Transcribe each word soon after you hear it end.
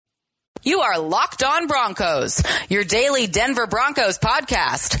You are Locked On Broncos, your daily Denver Broncos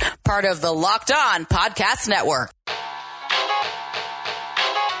podcast, part of the Locked On Podcast Network.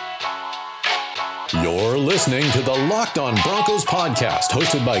 You're listening to the Locked On Broncos podcast,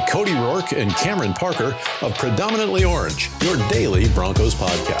 hosted by Cody Rourke and Cameron Parker of Predominantly Orange, your daily Broncos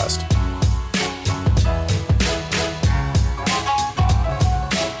podcast.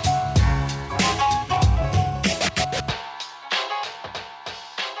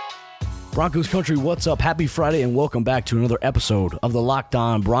 Broncos country, what's up? Happy Friday and welcome back to another episode of the Locked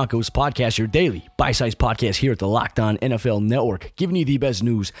On Broncos podcast, your daily bite-sized podcast here at the Locked On NFL Network, giving you the best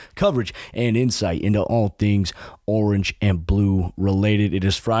news, coverage, and insight into all things orange and blue related. It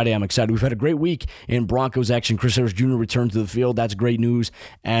is Friday. I'm excited. We've had a great week in Broncos action. Chris Harris Jr. returned to the field. That's great news.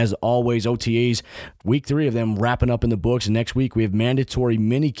 As always, OTAs, week 3 of them wrapping up in the books. And next week, we have mandatory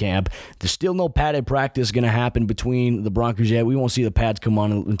minicamp. There's still no padded practice going to happen between the Broncos yet. We won't see the pads come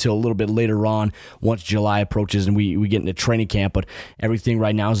on until a little bit later on once July approaches and we get into training camp. But everything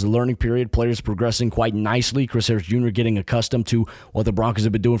right now is the learning period. Players progressing quite nicely. Chris Harris Jr. getting accustomed to what the Broncos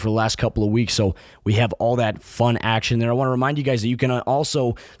have been doing for the last couple of weeks. So we have all that fun action there. I want to remind you guys that you can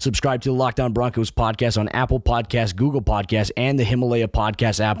also subscribe to the Locked On Broncos podcast on Apple Podcasts, Google Podcasts, and the Himalaya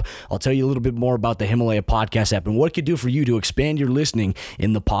Podcast app. I'll tell you a little bit more about the Himalaya Podcast app and what it could do for you to expand your listening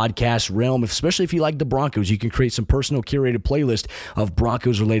in the podcast realm, especially if you like the Broncos. You can create some personal curated playlist of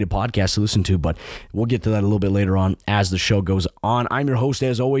Broncos-related podcasts to listen to, but we'll get to that a little bit later on as the show goes on. I'm your host,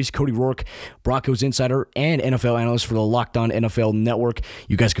 as always, Cody Rourke, Broncos insider and NFL analyst for the Locked On NFL Network.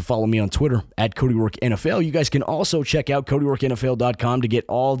 You guys can follow me on Twitter at Cody Rourke NFL. You guys can also check out CodyRourkeNFL.com to get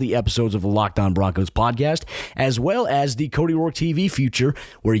all the episodes of the Locked On Broncos podcast, as well as the Cody Rourke TV feature,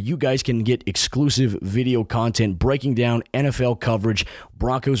 where you guys can get exclusive video content breaking down NFL coverage,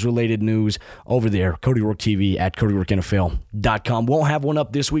 Broncos-related news over there, Cody Rourke TV at CodyRourkeNFL.com. Won't have one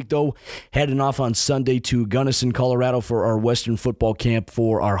up this week, though. Heading off on Sunday to Gunnison, Colorado for our Western football camp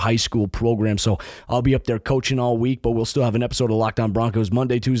for our high school program. So I'll be up there coaching all week, but we'll still have an episode of Locked On Broncos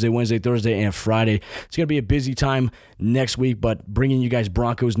Monday, Tuesday, Wednesday, Thursday, and Friday. It's going to be a busy time next week, but bringing you guys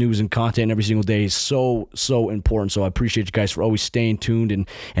Broncos news and content every single day is so important. So I appreciate you guys for always staying tuned and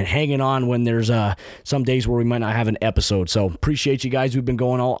hanging on when there's some days where we might not have an episode. So appreciate you guys. We've been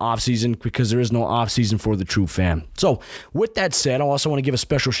going all off-season because there is no off-season for the true fan. So with that said, I also want to give a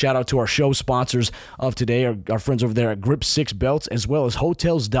special shout-out to our show sponsors of today, our friends over there at Grip 6 Belts, as well as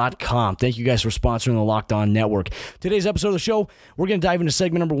Hotels.com. Thank you guys for sponsoring the Locked On Network. Today's episode of the show, we're going to dive into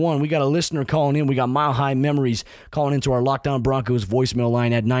segment number 1. We got a listener calling in. We got Mile High Memories calling into our Locked On Broncos voicemail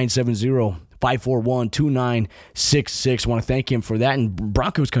line at 970-541-2966. Want to thank him for that. And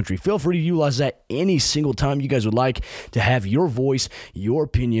Broncos country, feel free to utilize that any single time you guys would like to have your voice, your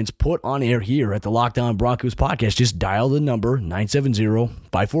opinions put on air here at the Locked On Broncos podcast. Just dial the number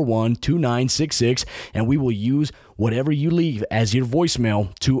 970-541-2966 and we will use whatever you leave as your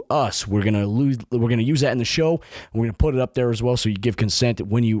voicemail to us. We're gonna use that in the show. We're gonna put it up there as well, so you give consent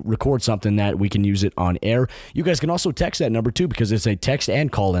when you record something that we can use it on air. You guys can also text that number too, because it's a text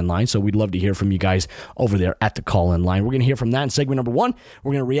and call-in line. So we'd love to hear from you guys over there at the call-in line. We're gonna hear from that in segment number 1.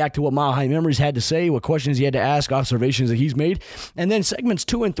 We're gonna react to what Mile High Memories had to say, what questions he had to ask, observations that he's made, and then segments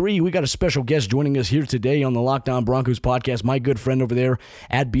 2 and 3. We got a special guest joining us here today on the Locked On Broncos podcast. My good friend over there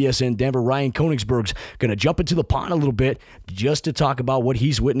at BSN Denver, Ryan Koenigsberg's gonna jump into the pond a little bit just to talk about what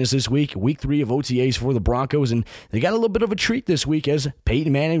he's witnessed this week 3 of OTAs for the Broncos, and they got a little bit of a treat this week as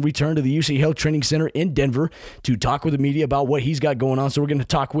Peyton Manning returned to the UC Health Training Center in Denver to talk with the media about what he's got going on. So we're going to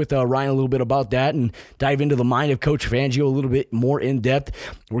talk with Ryan a little bit about that and dive into the mind of Coach Fangio a little bit more in depth.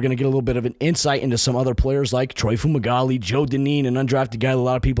 We're going to get a little bit of an insight into some other players like Troy Fumagalli, Joe Dineen, an undrafted guy that a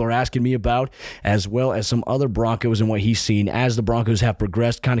lot of people are asking me about, as well as some other Broncos and what he's seen as the Broncos have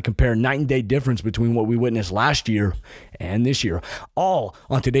progressed, kind of compare night and day difference between what we witnessed last year and this year, all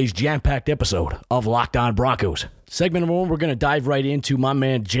on today's jam-packed episode of Locked On Broncos. Segment number 1, we're going to dive right into my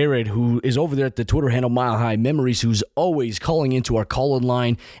man Jared, who is over there at the Twitter handle Mile High Memories, who's always calling into our call-in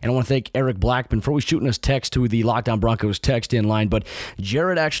line. And I want to thank Eric Blackman for always shooting us text to the Locked On Broncos text-in line. But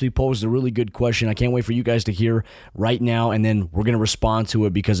Jared actually posed a really good question. I can't wait for you guys to hear right now, and then we're going to respond to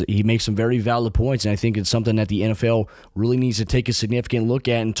it because he makes some very valid points, and I think it's something that the NFL really needs to take a significant look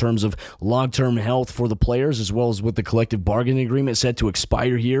at in terms of long-term health for the players, as well as with the collective bargaining agreement set to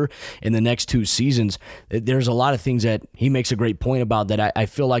expire here in the next 2 seasons. There's a lot of things that he makes a great point about that I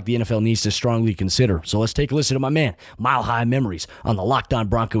feel like the NFL needs to strongly consider. So let's take a listen to my man, Mile High Memories, on the Locked On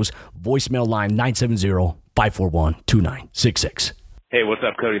Broncos voicemail line 970-541-2966. Hey, what's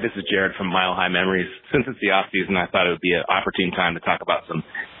up, Cody? This is Jared from Mile High Memories. Since it's the off season, I thought it would be an opportune time to talk about some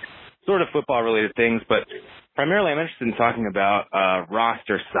sort of football-related things, but Primarily, I'm interested in talking about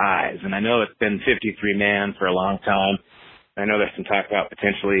roster size, and I know it's been 53-man for a long time. I know there's some talk about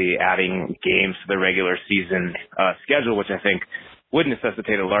potentially adding games to the regular season schedule, which I think would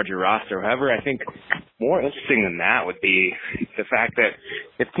necessitate a larger roster. However, I think more interesting than that would be the fact that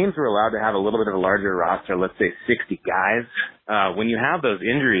if teams were allowed to have a little bit of a larger roster, let's say 60 guys, when you have those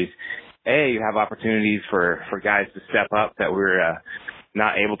injuries, A, you have opportunities for guys to step up that were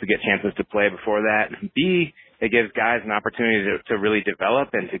not able to get chances to play before that. B, it gives guys an opportunity to really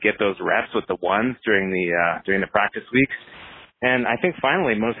develop and to get those reps with the ones during the practice weeks. And I think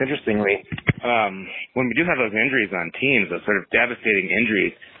finally, most interestingly, when we do have those injuries on teams, those sort of devastating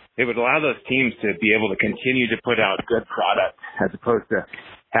injuries, it would allow those teams to be able to continue to put out good product as opposed to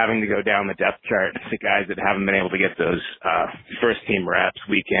having to go down the depth chart to guys that haven't been able to get those first team reps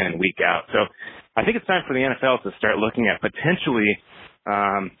week in and week out. So I think it's time for the NFL to start looking at potentially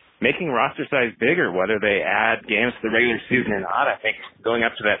making roster size bigger, whether they add games to the regular season or not. I think going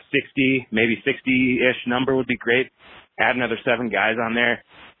up to that 60, maybe 60-ish number would be great. Add another 7 guys on there.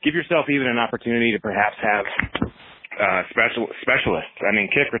 Give yourself even an opportunity to perhaps have specialists. I mean,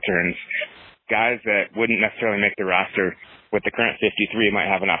 kick returns. Guys that wouldn't necessarily make the roster with the current 53 might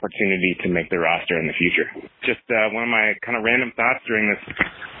have an opportunity to make the roster in the future. Just one of my kind of random thoughts during this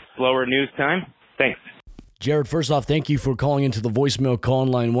slower news time. Thanks. Jared, first off, thank you for calling into the voicemail call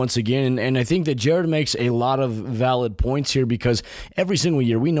line once again. And I think that Jared makes a lot of valid points here because every single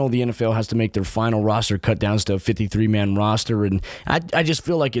year we know the NFL has to make their final roster cut downs to a 53-man roster. And I just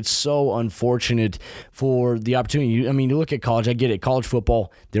feel like it's so unfortunate for the opportunity. I mean, you look at college, I get it. College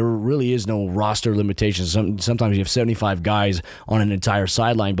football, there really is no roster limitations. Sometimes you have 75 guys on an entire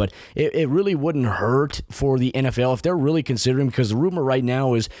sideline. But it really wouldn't hurt for the NFL if they're really considering, because the rumor right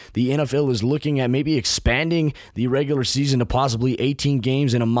now is the NFL is looking at maybe expanding the regular season to possibly 18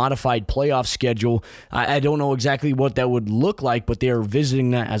 games in a modified playoff schedule. I don't know exactly what that would look like, but they are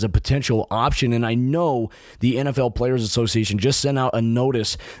visiting that as a potential option. And I know the NFL Players Association just sent out a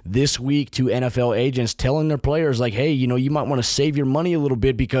notice this week to NFL agents telling their players, like, hey, you might want to save your money a little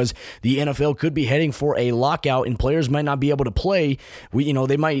bit because the NFL could be heading for a lockout and players might not be able to play.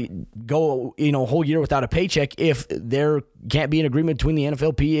 They might go, a whole year without a paycheck if there can't be an agreement between the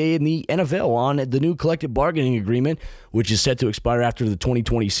NFLPA and the NFL on the new collective bargaining agreement, which is set to expire after the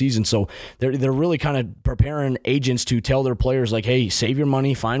 2020 season. So they're really kind of preparing agents to tell their players, like, hey, save your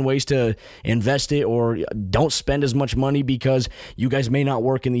money, find ways to invest it, or don't spend as much money because you guys may not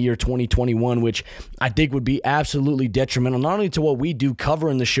work in the year 2021, which I think would be absolutely detrimental, not only to what we do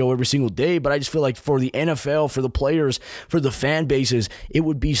covering the show every single day, but I just feel like for the NFL, for the players, for the fan bases, it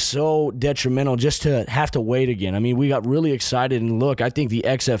would be so detrimental just to have to wait again. I mean, we got really excited, and look, I think the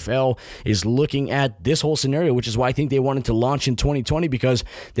XFL is looking at this whole scenario, which is why I think they wanted to launch in 2020, because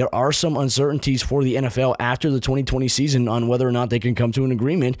there are some uncertainties for the NFL after the 2020 season on whether or not they can come to an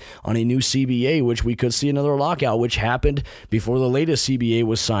agreement on a new CBA, which we could see another lockout, which happened before the latest CBA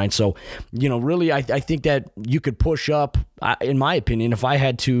was signed. So, really, I think that you could push up, in my opinion, if I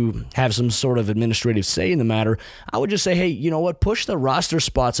had to have some sort of administrative say in the matter, I would just say, hey, you know what, push the roster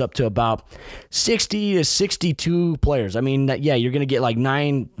spots up to about 60 to 62 players. I mean, yeah, you're going to get like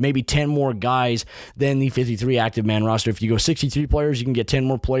 9, maybe 10 more guys than the 53 active man roster. If you go 63 players, you can get 10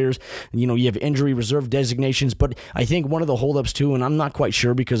 more players. You have injury reserve designations. But I think one of the holdups too, and I'm not quite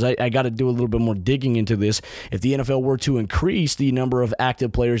sure because I got to do a little bit more digging into this, if the NFL were to increase the number of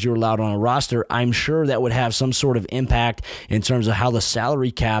active players you're allowed on a roster, I'm sure that would have some sort of impact in terms of how the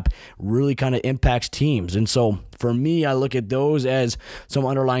salary cap really kind of impacts teams. And so for me, I look at those as some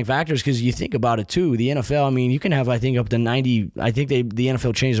underlying factors because you think about it too. The NFL, I mean, you can have, I think, up to 90. I think the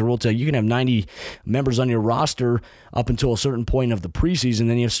NFL changed the rule to you can have 90 members on your roster up until a certain point of the preseason.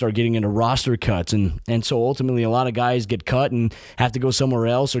 Then you have to start getting into roster cuts. And so ultimately, a lot of guys get cut and have to go somewhere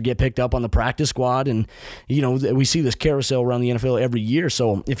else or get picked up on the practice squad. And, we see this carousel around the NFL every year.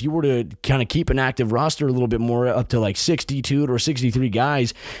 So if you were to kind of keep an active roster a little bit more up to like 62 or 63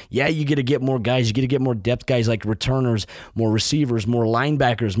 guys, yeah, you get to get more guys. You get to get more depth guys like returners, more receivers, more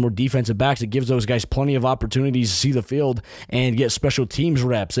linebackers, more defensive backs. It gives those guys plenty of opportunities to see the field and get special teams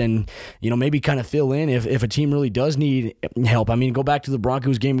reps and, maybe kind of fill in if a team really does need help. I mean, go back to the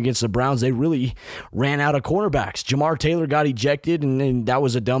Broncos game against the Browns. They really ran out of cornerbacks. Jamar Taylor got ejected, and that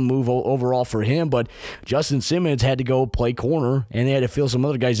was a dumb move overall for him, but Justin Simmons had to go play corner, and they had to fill some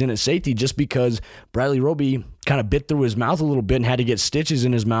other guys in at safety just because Bradley Roby kind of bit through his mouth a little bit and had to get stitches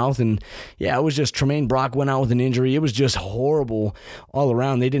in his mouth. And yeah, it was just Tremaine Brock went out with an injury. It was just horrible all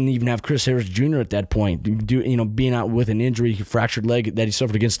around. They didn't even have Chris Harris Jr. at that point, being out with an injury, fractured leg that he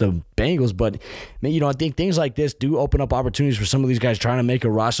suffered against the Bengals. But, I think things like this do open up opportunities for some of these guys trying to make a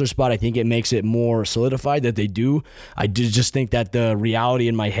roster spot. I think it makes it more solidified that they do. I just think that the reality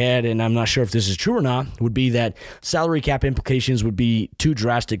in my head, and I'm not sure if this is true or not, would be that salary cap implications would be too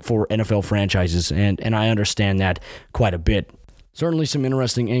drastic for NFL franchises, and I understand that quite a bit. Certainly some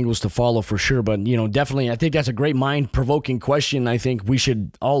interesting angles to follow for sure, but, definitely I think that's a great mind-provoking question I think we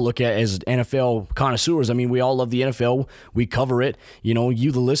should all look at as NFL connoisseurs. I mean, we all love the NFL. We cover it.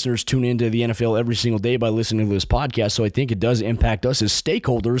 You, the listeners, tune into the NFL every single day by listening to this podcast, so I think it does impact us as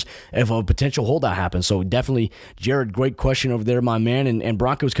stakeholders if a potential holdout happens. So definitely, Jared, great question over there, my man, and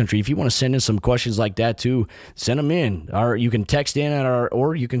Broncos country. If you want to send in some questions like that too, send them in. You can text in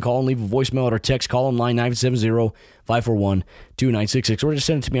or you can call and leave a voicemail at our text call line 970-541-2966, or just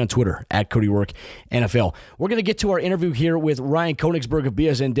send it to me on Twitter at Cody Rourke NFL. We're going to get to our interview here with Ryan Koenigsberg of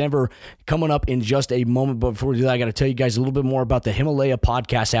BSN Denver coming up in just a moment. But before we do that, I got to tell you guys a little bit more about the Himalaya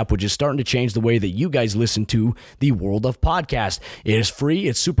Podcast app, which is starting to change the way that you guys listen to the world of podcasts. It is free,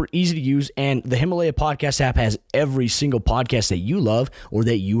 it's super easy to use, and the Himalaya Podcast app has every single podcast that you love or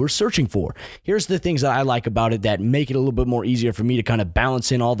that you are searching for. Here's the things that I like about it that make it a little bit more easier for me to kind of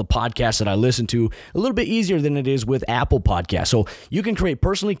balance in all the podcasts that I listen to a little bit easier than it is with Apple Podcasts. So you can create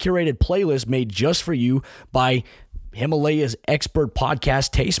personally curated playlists made just for you by Himalaya's expert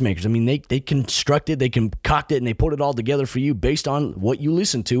podcast tastemakers. I mean, they constructed, they concocted, and they put it all together for you based on what you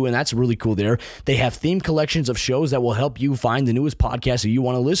listen to, and that's really cool there. They have themed collections of shows that will help you find the newest podcast that you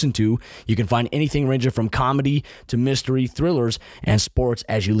want to listen to. You can find anything ranging from comedy to mystery, thrillers, and sports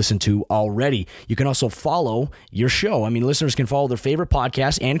as you listen to already. You can also follow your show. I mean, listeners can follow their favorite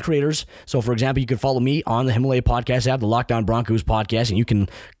podcasts and creators. So, for example, you can follow me on the Himalaya Podcast app, the Locked On Broncos podcast, and you can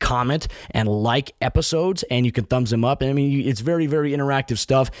comment and like episodes, and you can thumbs them up. And I mean, it's very, very interactive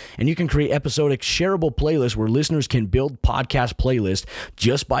stuff, and you can create episodic shareable playlists where listeners can build podcast playlists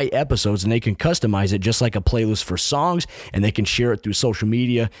just by episodes, and they can customize it just like a playlist for songs, and they can share it through social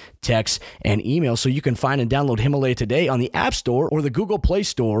media, text, and email. So you can find and download Himalaya today on the App Store or the Google Play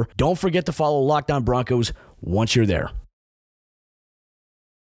Store. Don't forget to follow Locked On Broncos once you're there.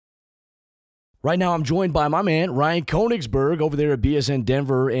 Right now, I'm joined by my man, Ryan Koenigsberg, over there at BSN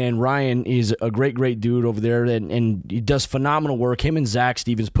Denver, and Ryan is a great, great dude over there, and he does phenomenal work. Him and Zach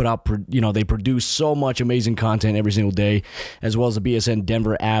Stevens they produce so much amazing content every single day, as well as the BSN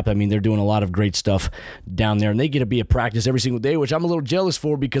Denver app. I mean, they're doing a lot of great stuff down there, and they get to be at practice every single day, which I'm a little jealous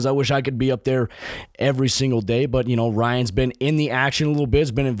for because I wish I could be up there every single day. But, Ryan's been in the action a little bit,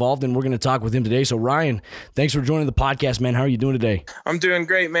 has been involved, and we're going to talk with him today. So, Ryan, thanks for joining the podcast, man. How are you doing today? I'm doing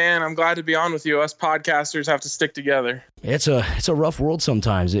great, man. I'm glad to be on with you. Us podcasters have to stick together. It's a rough world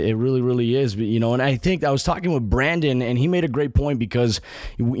sometimes. It really, really is. But, and I think I was talking with Brandon, and he made a great point because,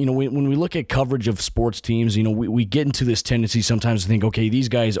 when we look at coverage of sports teams, we get into this tendency sometimes to think, okay, these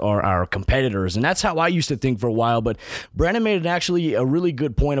guys are our competitors. And that's how I used to think for a while. But Brandon made actually a really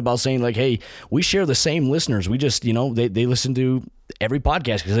good point about saying, like, hey, we share the same listeners. We just, they listen to every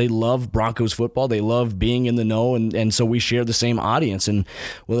podcast because they love Broncos football. They love being in the know, and so we share the same audience. And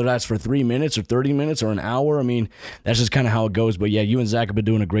whether that's for 3 minutes or 30 minutes or an hour, I mean, that's just kind of how it goes. But yeah, you and Zach have been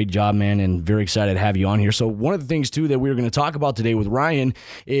doing a great job, man, and very excited to have you on here. So one of the things too that we were going to talk about today with Ryan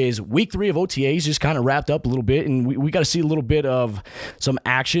is week 3 of OTAs just kind of wrapped up a little bit, and we got to see a little bit of some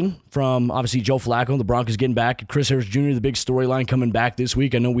action from obviously Joe Flacco, the Broncos getting back, Chris Harris Jr., the big storyline coming back this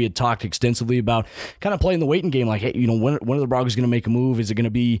week. I know we had talked extensively about kind of playing the waiting game, like, hey, when are the Broncos going to make a move? Is it going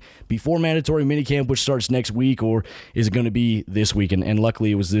to be before mandatory minicamp, which starts next week, or is it going to be this week? And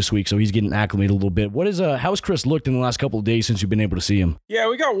luckily it was this week, so he's getting acclimated a little bit. How's Chris looked in the last couple of days since you've been able to see him? Yeah,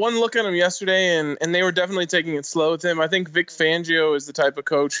 we got one look at him yesterday, and they were definitely taking it slow with him. I think Vic Fangio is the type of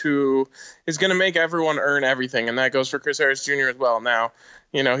coach who is going to make everyone earn everything, and that goes for Chris Harris Jr. as well. Now,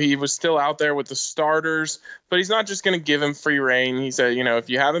 he was still out there with the starters, but he's not just going to give him free reign. He said, if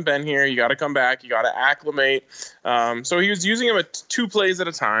you haven't been here, you got to come back. You got to acclimate. So he was using him at 2 plays at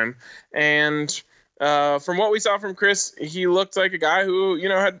a time. And from what we saw from Chris, he looked like a guy who,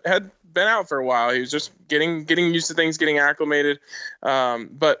 had been out for a while. He was just getting used to things, getting acclimated.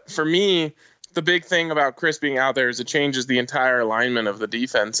 But for me, the big thing about Chris being out there is it changes the entire alignment of the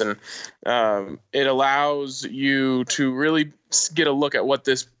defense, and it allows you to really get a look at what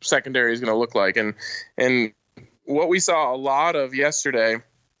this secondary is going to look like. And what we saw a lot of yesterday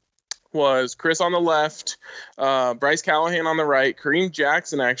was Chris on the left, Bryce Callahan on the right, Kareem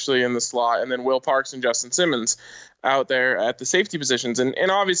Jackson actually in the slot, and then Will Parks and Justin Simmons out there at the safety positions. And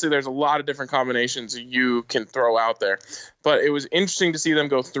obviously there's a lot of different combinations you can throw out there. But it was interesting to see them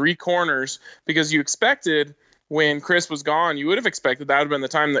go 3 corners, because you expected when Chris was gone, you would have expected that would have been the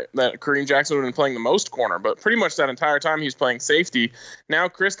time that Kareem Jackson would have been playing the most corner. But pretty much that entire time he was playing safety. Now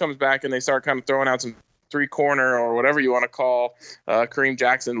Chris comes back and they start kind of throwing out some 3-corner or whatever you want to call Kareem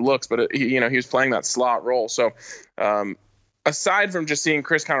Jackson looks, but he was playing that slot role. So aside from just seeing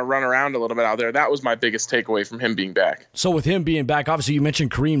Chris kind of run around a little bit out there, that was my biggest takeaway from him being back. So with him being back, obviously you mentioned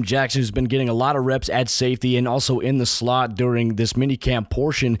Kareem Jackson, who's been getting a lot of reps at safety and also in the slot during this minicamp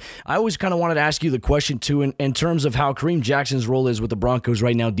portion. I always kind of wanted to ask you the question, too, in terms of how Kareem Jackson's role is with the Broncos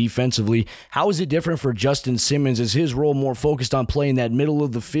right now defensively. How is it different for Justin Simmons? Is his role more focused on playing that middle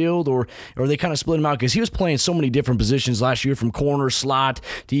of the field, or are they kind of splitting him out? Because he was playing so many different positions last year, from corner, slot,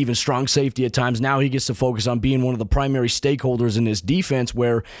 to even strong safety at times. Now he gets to focus on being one of the primary stakeholders in this defense,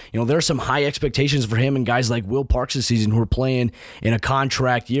 where there are some high expectations for him and guys like Will Parks this season who are playing in a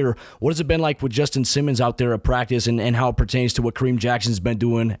contract year. What has it been like with Justin Simmons out there at practice, and how it pertains to what Kareem Jackson's been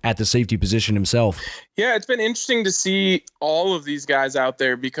doing at the safety position himself? Yeah, it's been interesting to see all of these guys out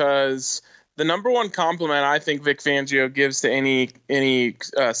there, because the number one compliment I think Vic Fangio gives to any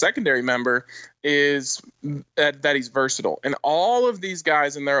secondary member is that he's versatile. And all of these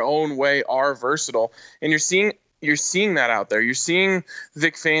guys in their own way are versatile. And you're seeing that out there. You're seeing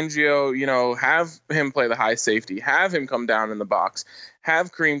Vic Fangio, have him play the high safety, have him come down in the box,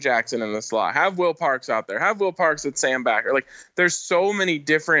 have Kareem Jackson in the slot, have Will Parks out there, have Will Parks at Sam backer. Like, there's so many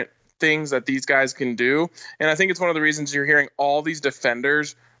different things that these guys can do. And I think it's one of the reasons you're hearing all these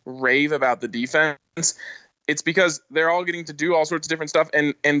defenders rave about the defense. It's because they're all getting to do all sorts of different stuff.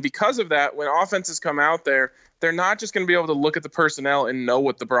 And because of that, when offenses come out there, they're not just going to be able to look at the personnel and know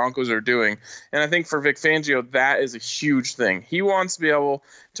what the Broncos are doing. And I think for Vic Fangio, that is a huge thing. He wants to be able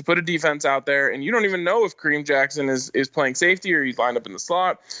to put a defense out there, and you don't even know if Kareem Jackson is playing safety or he's lined up in the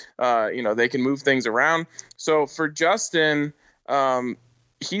slot. They can move things around. So for Justin,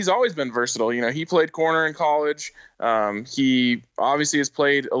 he's always been versatile. He played corner in college. He obviously has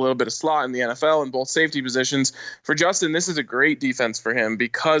played a little bit of slot in the NFL in both safety positions. For Justin, this is a great defense for him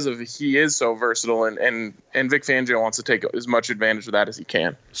because he is so versatile, and Vic Fangio wants to take as much advantage of that as he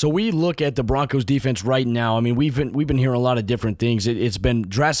can. So we look at the Broncos defense right now. I mean, we've been hearing a lot of different things. It's been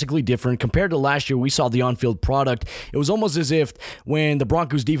drastically different compared to last year. We saw the on-field product. It was almost as if when the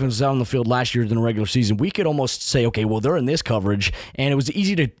Broncos defense was out on the field last year in the regular season, we could almost say, okay, well, they're in this coverage, and it was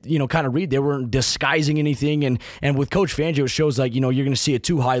easy to kind of read. They weren't disguising anything, and with Coach Fangio, it shows like you're going to see a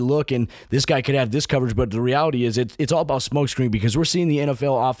too high look, and this guy could have this coverage. But the reality is, it's all about smokescreen, because we're seeing the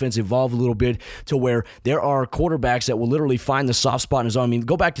NFL offense evolve a little bit to where there are quarterbacks that will literally find the soft spot in his zone. I mean,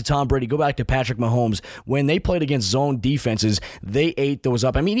 go back to Tom Brady, go back to Patrick Mahomes. When they played against zone defenses, they ate those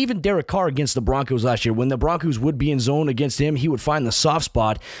up. I mean, even Derek Carr against the Broncos last year, when the Broncos would be in zone against him, he would find the soft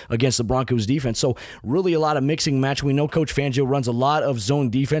spot against the Broncos defense. So really a lot of mixing match. We know Coach Fangio runs a lot of zone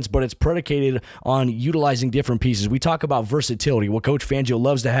defense, but it's predicated on utilizing different pieces. We talk about versatility. Well, Coach Fangio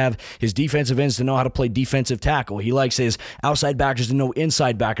loves to have his defensive ends to know how to play defensive tackle. He likes his outside backers to know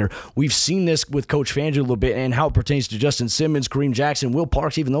inside backer. We've seen this with Coach Fangio a little bit, and how it pertains to Justin Simmons, Kareem Jackson, Will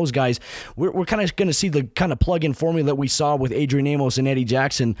Parks, even those guys. We're kind of going to see the kind of plug-in formula that we saw with Adrian Amos and Eddie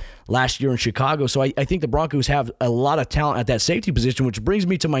Jackson last year in Chicago. So I think the Broncos have a lot of talent at that safety position, which brings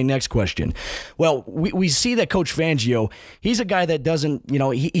me to my next question. Well, we see that Coach Fangio, he's a guy that doesn't,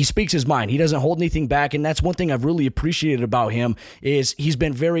 he speaks his mind. He doesn't hold anything back, and that's one thing I've really appreciated about him is he's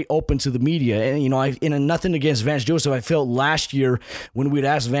been very open to the media. And nothing against Vance Joseph, I felt last year when we'd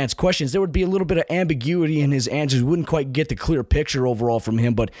ask Vance questions, there would be a little bit of ambiguity in his answers. We wouldn't quite get the clear picture overall from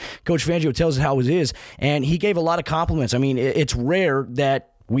him, but Coach Fangio tells it how it is, and he gave a lot of compliments. I mean, it's rare that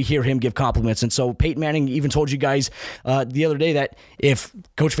we hear him give compliments. And so Peyton Manning even told you guys the other day that if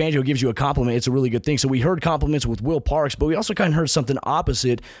Coach Fangio gives you a compliment, it's a really good thing. So we heard compliments with Will Parks, but we also kind of heard something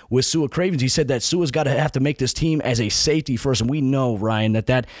opposite with Sua Cravens. He said that Sua's got to have to make this team as a safety first. And we know, Ryan,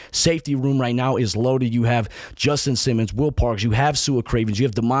 that safety room right now is loaded. You have Justin Simmons, Will Parks, you have Sua Cravens, you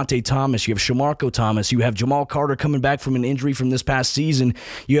have DeMonte Thomas, you have Shamarko Thomas, you have Jamal Carter coming back from an injury from this past season.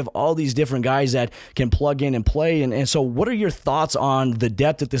 You have all these different guys that can plug in and play. And so what are your thoughts on the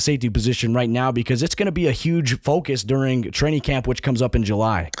depth at the safety position right now, because it's going to be a huge focus during training camp, which comes up in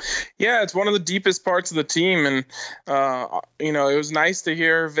July? Yeah, it's one of the deepest parts of the team, and it was nice to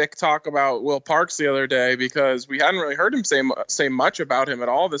hear Vic talk about Will Parks the other day, because we hadn't really heard him say much about him at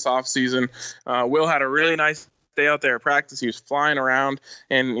all this offseason. Will had a really nice day out there at practice. He was flying around,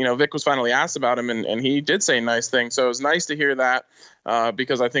 and Vic was finally asked about him, and he did say nice things. So it was nice to hear that.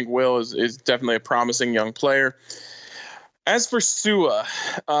 because I think Will is definitely a promising young player. As for Sua,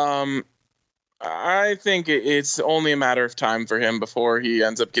 I think it's only a matter of time for him before he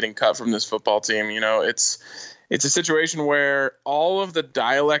ends up getting cut from this football team. It's a situation where all of the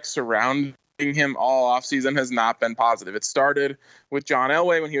dialect surrounding him all offseason has not been positive. It started with John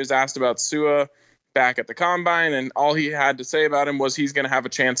Elway when he was asked about Sua back at the Combine, and all he had to say about him was he's going to have a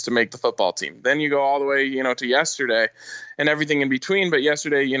chance to make the football team. Then you go all the way, to yesterday and everything in between. But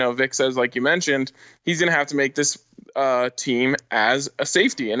yesterday, Vic says, like you mentioned, he's going to have to make this team as a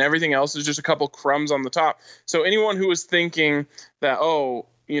safety, and everything else is just a couple crumbs on the top. So anyone who was thinking that,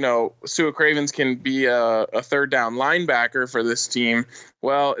 Sua Cravens can be a third down linebacker for this team,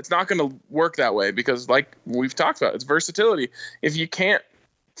 well, it's not going to work that way, because like we've talked about, it's versatility. If you can't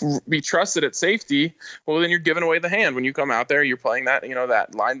be trusted at safety, well, then you're giving away the hand. When you come out there, you're playing that,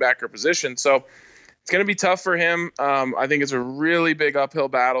 that linebacker position. So it's going to be tough for him. I think it's a really big uphill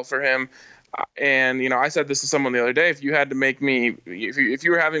battle for him. And, I said this to someone the other day, if you had to make me, if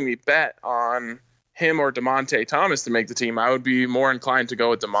you were having me bet on him or DeMonte Thomas to make the team, I would be more inclined to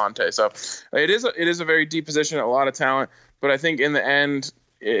go with DeMonte. So it is a very deep position, a lot of talent, but I think in the end,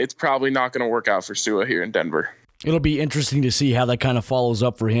 it's probably not going to work out for Sua here in Denver. It'll be interesting to see how that kind of follows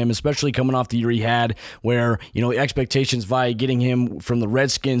up for him, especially coming off the year he had where, expectations via getting him from the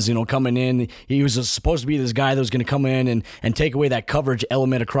Redskins, coming in. He was supposed to be this guy that was going to come in and take away that coverage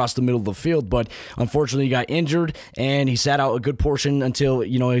element across the middle of the field. But unfortunately, he got injured, and he sat out a good portion until,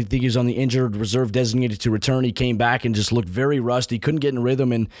 I think he was on the injured reserve designated to return. He came back and just looked very rusty, couldn't get in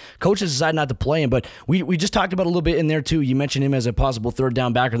rhythm, and coaches decided not to play him. But we just talked about a little bit in there, too. You mentioned him as a possible third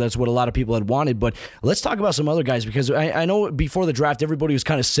down backer. That's what a lot of people had wanted. But let's talk about some other guys, because I know before the draft, everybody was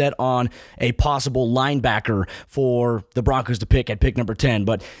kind of set on a possible linebacker for the Broncos to pick at pick number 10,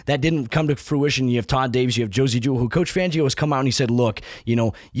 but that didn't come to fruition. You have Todd Davis, you have Josey Jewell, who Coach Fangio has come out and he said, look,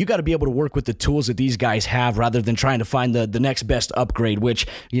 you got to be able to work with the tools that these guys have rather than trying to find the next best upgrade, which,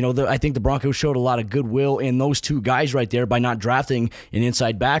 I think the Broncos showed a lot of goodwill in those two guys right there by not drafting an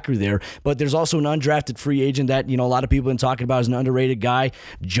inside backer there. But there's also an undrafted free agent that, a lot of people have been talking about as an underrated guy,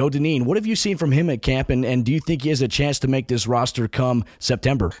 Joe Dineen. What have you seen from him at camp, and do you think he has a chance to make this roster come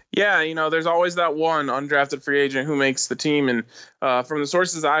September? Yeah, there's always that one undrafted free agent who makes the team. And from the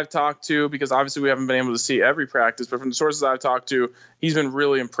sources I've talked to, because obviously we haven't been able to see every practice, but from the sources I've talked to, he's been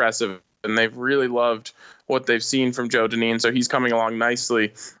really impressive, and they've really loved what they've seen from Joe Dineen. So he's coming along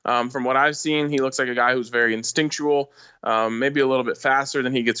nicely. From what I've seen, he looks like a guy who's very instinctual, maybe a little bit faster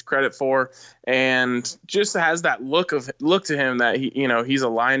than he gets credit for, and just has that look to him that he's a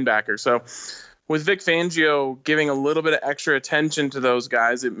linebacker. So with Vic Fangio giving a little bit of extra attention to those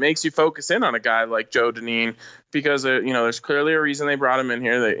guys, it makes you focus in on a guy like Joe Dineen, because there's clearly a reason they brought him in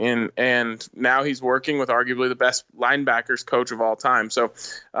here, and now he's working with arguably the best linebackers coach of all time. So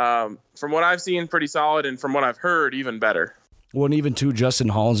from what I've seen, pretty solid, and from what I've heard, even better. Well, and even too, Justin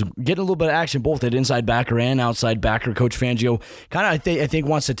Hollins getting a little bit of action both at inside backer and outside backer. Coach Fangio kind of, I think,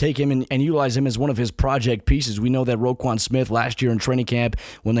 wants to take him and utilize him as one of his project pieces. We know that Roquan Smith last year in training camp,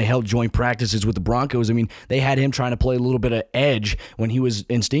 when they held joint practices with the Broncos, they had him trying to play a little bit of edge when he was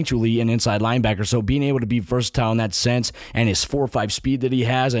instinctually an inside linebacker. So being able to be versatile in that sense, and his 4.5 speed that he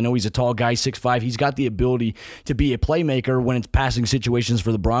has, I know he's a tall guy, 6'5". He's got the ability to be a playmaker when it's passing situations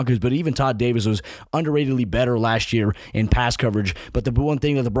for the Broncos. But even Todd Davis was underratedly better last year in pass coverage. But the one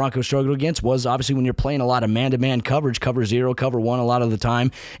thing that the Broncos struggled against was obviously when you're playing a lot of man-to-man coverage, cover 0, cover 1 a lot of the time,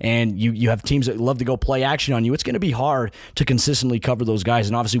 and you have teams that love to go play action on you, it's going to be hard to consistently cover those guys.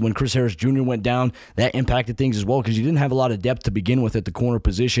 And obviously when Chris Harris Jr. went down, that impacted things as well, because you didn't have a lot of depth to begin with at the corner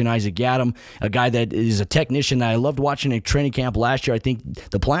position. Isaac Yiadom, a guy that is a technician that I loved watching at training camp last year. I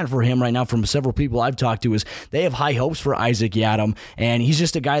think the plan for him right now, from several people I've talked to, is they have high hopes for Isaac Yiadom, and he's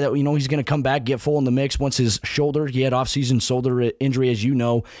just a guy that he's going to come back, get full in the mix once his shoulder, he had off-season shoulder injury, as you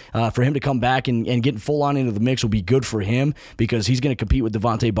know. For him to come back and get full on into the mix will be good for him, because he's going to compete with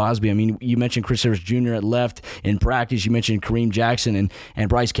Devontae Bosby. You mentioned Chris Harris Jr. at left in practice. You mentioned Kareem Jackson and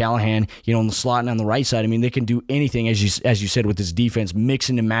Bryce Callahan, in the slot and on the right side. They can do anything, as you said, with this defense,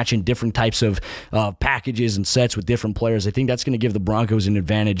 mixing and matching different types of packages and sets with different players. I think that's going to give the Broncos an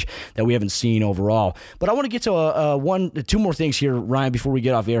advantage that we haven't seen overall. But I want to get to two more things here, Ryan, before we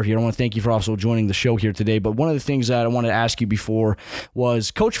get off air here. I want to thank you for also joining the show here today. But one of the things that I want to ask you before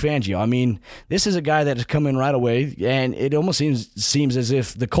was Coach Fangio. I mean, this is a guy that has come in right away, and it almost seems as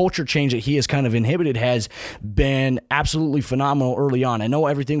if the culture change that he has kind of inhibited has been absolutely phenomenal early on. I know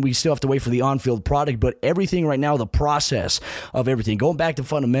everything, we still have to wait for the on-field product, but everything right now, the process of everything, going back to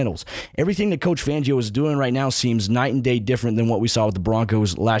fundamentals, everything that Coach Fangio is doing right now seems night and day different than what we saw with the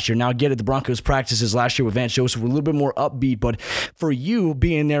Broncos last year. Now, I get it, the Broncos practices last year with Vance Joseph were a little bit more upbeat, but for you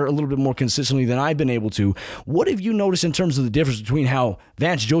being there a little bit more consistently than I've been able to, what have you noticed in terms of the difference between how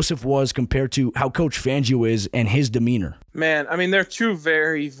Vance Joseph was compared to how Coach Fangio is and his demeanor? Man, I mean, they're two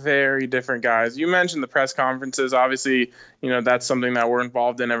very, very different guys. You mentioned the press conferences. Obviously, that's something that we're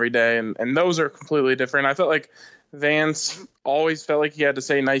involved in every day, and those are completely different. I felt like Vance always felt like he had to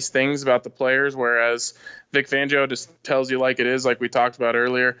say nice things about the players, whereas Vic Fangio just tells you like it is, like we talked about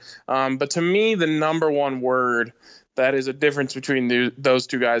earlier. But to me, the number one word that is a difference between those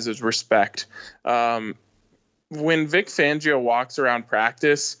two guys is respect. When Vic Fangio walks around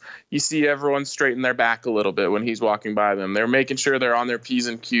practice, you see everyone straighten their back a little bit when he's walking by them. They're making sure they're on their P's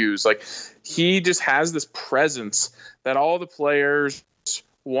and Q's. Like, he just has this presence that all the players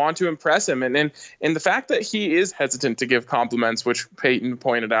want to impress him. And the fact that he is hesitant to give compliments, which Peyton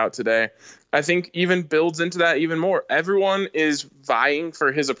pointed out today, I think even builds into that even more. Everyone is vying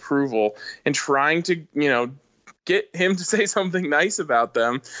for his approval and trying to, get him to say something nice about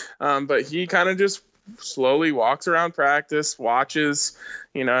them. But he kind of just slowly walks around practice, watches,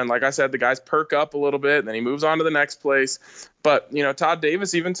 and like I said, the guys perk up a little bit, and then he moves on to the next place. But, Todd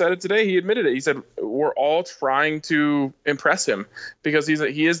Davis even said it today. He admitted it. He said, we're all trying to impress him because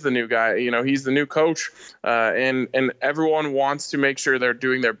he is the new guy. He's the new coach, and everyone wants to make sure they're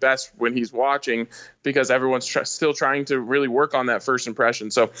doing their best when he's watching because everyone's still trying to really work on that first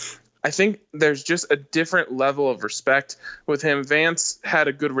impression. So I think there's just a different level of respect with him. Vance had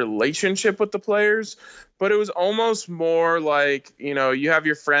a good relationship with the players, but it was almost more like, you have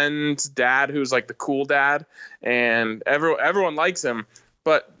your friend's dad who's like the cool dad, and everyone likes him.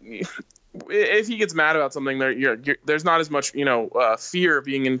 But if he gets mad about something, there's not as much, fear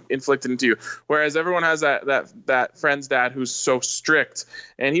being inflicted into you. Whereas everyone has that friend's dad who's so strict,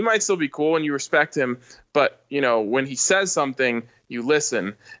 and he might still be cool and you respect him, but when he says something, you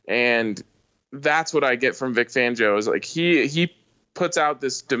listen. And that's what I get from Vic Fangio is like he puts out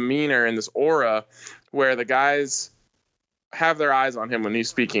this demeanor and this aura where the guys have their eyes on him when he's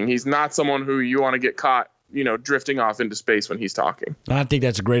speaking. He's not someone who you want to get caught drifting off into space when he's talking. I think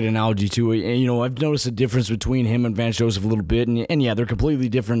that's a great analogy too. And, I've noticed a difference between him and Vance Joseph a little bit. And yeah, they're completely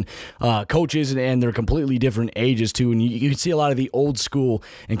different coaches and they're completely different ages too. And you can see a lot of the old school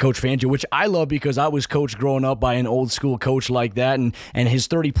in Coach Fangio, which I love because I was coached growing up by an old school coach like that. And his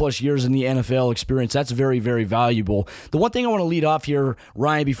 30 plus years in the NFL experience, that's very, very valuable. The one thing I want to lead off here,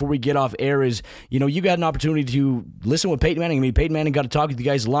 Ryan, before we get off air is, you got an opportunity to listen with Peyton Manning. I mean, Peyton Manning got to talk with you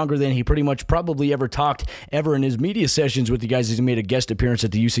guys longer than he pretty much probably ever talked ever in his media sessions with you guys. He's made a guest appearance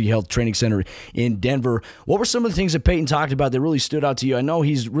at the UC Health Training Center in Denver. What were some of the things that Peyton talked about that really stood out to you? I know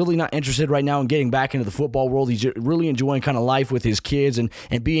he's really not interested right now in getting back into the football world. He's really enjoying kind of life with his kids and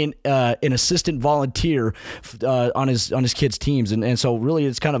being an assistant volunteer on his kids' teams. And so really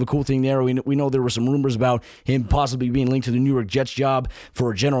it's kind of a cool thing there. We know there were some rumors about him possibly being linked to the New York Jets job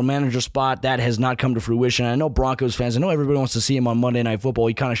for a general manager spot. That has not come to fruition. I know Broncos fans, I know everybody wants to see him on Monday Night Football.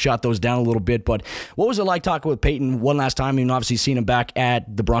 He kind of shot those down a little bit, but what was it like talking with Peyton one last time and obviously seeing him back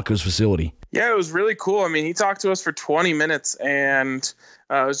at the Broncos facility? Yeah, it was really cool. I mean, he talked to us for 20 minutes and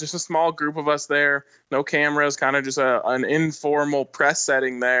it was just a small group of us there, no cameras, kind of just an informal press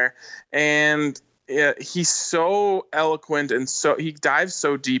setting there. And yeah, he's so eloquent and he dives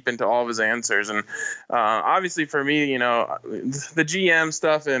so deep into all of his answers. And obviously for me, the GM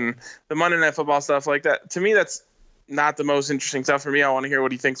stuff and the Monday Night Football stuff like that, to me, that's not the most interesting stuff for me. I want to hear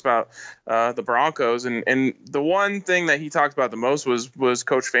what he thinks about the Broncos. And the one thing that he talked about the most was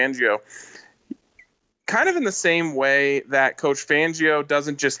Coach Fangio. Kind of in the same way that Coach Fangio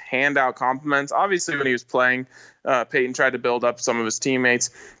doesn't just hand out compliments. Obviously, when he was playing, Peyton tried to build up some of his teammates.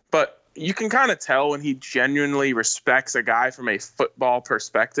 But you can kind of tell when he genuinely respects a guy from a football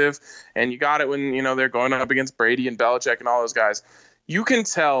perspective. And you got it when, they're going up against Brady and Belichick and all those guys. You can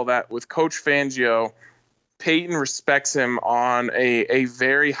tell that with Coach Fangio, Peyton respects him on a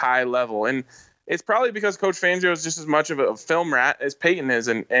very high level. And it's probably because Coach Fangio is just as much of a film rat as Peyton is.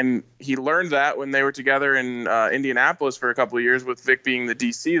 And he learned that when they were together in Indianapolis for a couple of years with Vic being the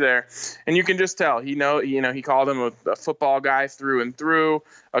DC there. And you can just tell, he called him a football guy through and through,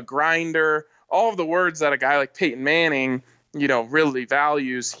 a grinder, all of the words that a guy like Peyton Manning, really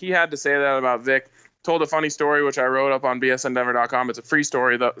values. He had to say that about Vic. told a funny story, which I wrote up on bsndenver.com. It's a free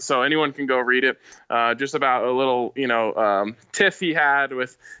story, though, so anyone can go read it, just about a little, tiff he had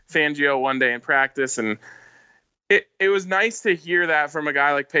with Fangio one day in practice. And it was nice to hear that from a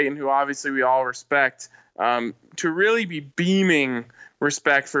guy like Peyton, who obviously we all respect, to really be beaming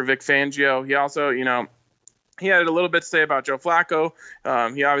respect for Vic Fangio. He also, he had a little bit to say about Joe Flacco.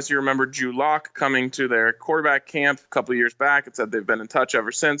 He obviously remembered Drew Lock coming to their quarterback camp a couple of years back and said they've been in touch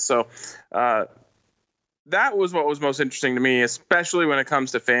ever since. So that was what was most interesting to me, especially when it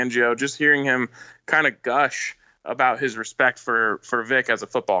comes to Fangio, just hearing him kind of gush about his respect for Vic as a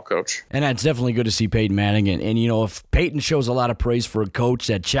football coach. And that's definitely good to see Peyton Manning. And if Peyton shows a lot of praise for a coach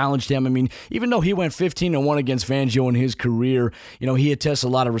that challenged him, I mean, even though he went 15-1 against Fangio in his career, he attests a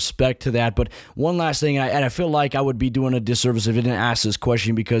lot of respect to that. But one last thing, and I feel like I would be doing a disservice if I didn't ask this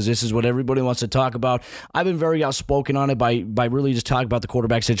question, because this is what everybody wants to talk about. I've been very outspoken on it by really just talking about the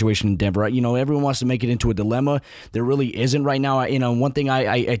quarterback situation in Denver. Everyone wants to make it into a dilemma. There really isn't right now. One thing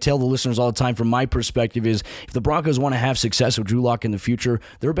I tell the listeners all the time from my perspective is, if the Broncos want to have success with Drew Lock in the future,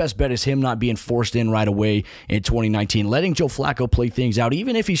 their best bet is him not being forced in right away in 2019, letting Joe Flacco play things out,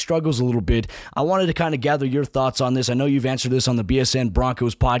 even if he struggles a little bit. I wanted to kind of gather your thoughts on this. I know you've answered this on the BSN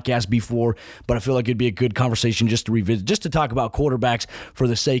Broncos podcast before, but I feel like it'd be a good conversation just to revisit, just to talk about quarterbacks for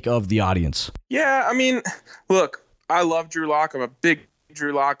the sake of the audience. Yeah, I mean, look, I love Drew Lock. I'm a big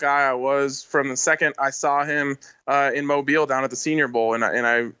Drew Lock guy. I was from the second I saw him in Mobile down at the Senior Bowl, and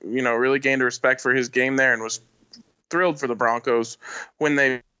I really gained a respect for his game there and was thrilled for the Broncos when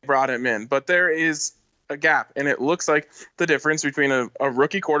they brought him in. But there is a gap, and it looks like the difference between a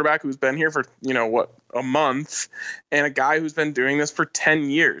rookie quarterback who's been here for a month and a guy who's been doing this for 10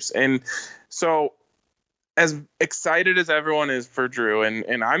 years. And so, as excited as everyone is for Drew,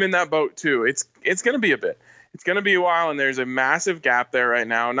 and I'm in that boat too, it's going to be a bit. It's going to be a while, and there's a massive gap there right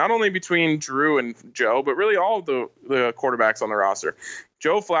now, not only between Drew and Joe, but really all of the quarterbacks on the roster.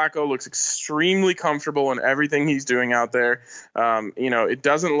 Joe Flacco looks extremely comfortable in everything he's doing out there. It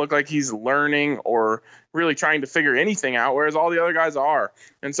doesn't look like he's learning or really trying to figure anything out, whereas all the other guys are.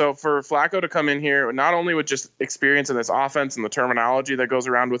 And so for Flacco to come in here, not only with just experience in this offense and the terminology that goes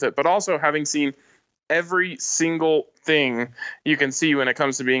around with it, but also having seen every single thing you can see when it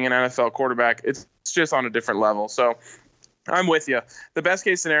comes to being an NFL quarterback, it's just on a different level. So I'm with you. The best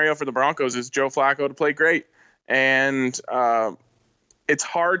case scenario for the Broncos is Joe Flacco to play great. And it's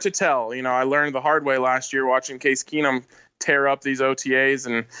hard to tell. I learned the hard way last year watching Case Keenum tear up these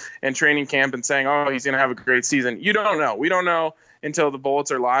OTAs and training camp and saying, oh, he's going to have a great season. You don't know. We don't know until the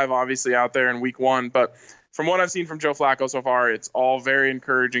Bullets are live, obviously, out there in week 1. But from what I've seen from Joe Flacco so far, it's all very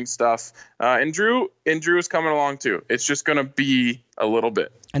encouraging stuff. And Drew is coming along too. It's just going to be a little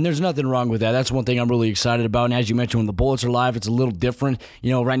bit. And there's nothing wrong with that. That's one thing I'm really excited about. And as you mentioned, when the Bullets are live, it's a little different.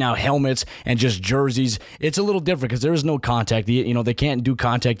 Right now, helmets and just jerseys, it's a little different because there is no contact. They can't do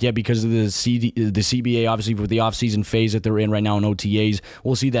contact yet because of the CBA, obviously, with the offseason phase that they're in right now in OTAs.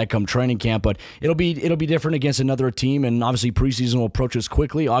 We'll see that come training camp, but it'll be different against another team. And obviously, preseason will approach us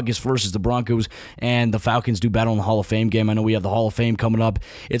quickly. August 1st is the Broncos and the Falcons do battle in the Hall of Fame game. I know we have the Hall of Fame coming up.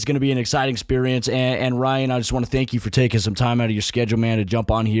 It's going to be an exciting experience. And Ryan, I just want to thank you for taking some time out of your schedule, man, to jump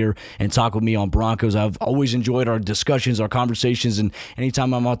on here and talk with me on Broncos. I've always enjoyed our discussions, our conversations, and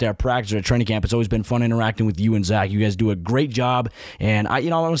anytime I'm out there at practice or at training camp, it's always been fun interacting with you and Zach. You guys do a great job, and I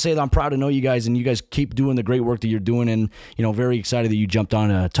want to say that I'm proud to know you guys, and you guys keep doing the great work that you're doing, and very excited that you jumped on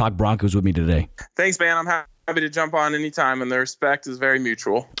to talk Broncos with me today. Thanks, man. I'm happy to jump on anytime, and the respect is very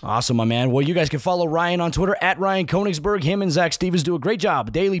mutual. Awesome, my man. Well, you guys can follow Ryan on Twitter at Ryan Koenigsberg. Him and Zach Stevens do a great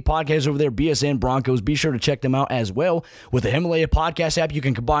job. Daily podcast over there, BSN Broncos. Be sure to check them out as well. With the Himalaya podcast app, you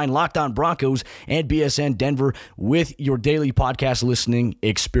can combine Locked On Broncos and BSN Denver with your daily podcast listening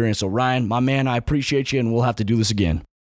experience. So, Ryan, my man, I appreciate you, and we'll have to do this again.